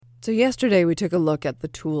So yesterday we took a look at the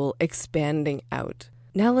tool expanding out.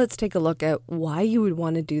 Now let's take a look at why you would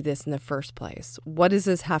want to do this in the first place. What does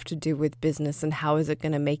this have to do with business and how is it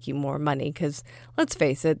going to make you more money? Because let's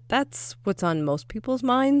face it, that's what's on most people's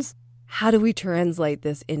minds. How do we translate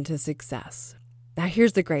this into success? Now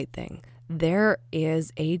here's the great thing. There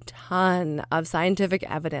is a ton of scientific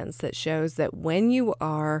evidence that shows that when you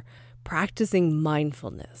are practicing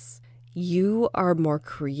mindfulness, you are more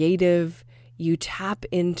creative. You tap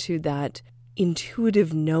into that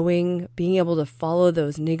intuitive knowing, being able to follow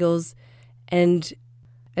those niggles. And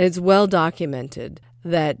it's well documented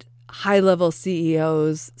that high-level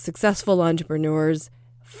CEOs, successful entrepreneurs,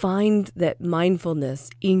 find that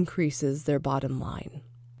mindfulness increases their bottom line.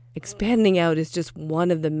 Expanding out is just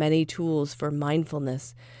one of the many tools for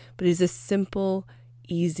mindfulness, but is a simple,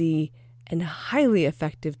 easy, and highly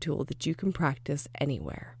effective tool that you can practice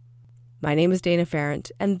anywhere. My name is Dana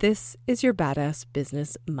Ferrant, and this is your Badass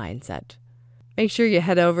Business Mindset. Make sure you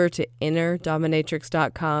head over to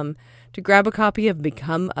innerdominatrix.com to grab a copy of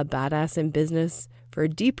Become a Badass in Business for a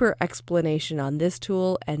deeper explanation on this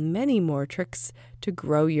tool and many more tricks to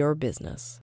grow your business.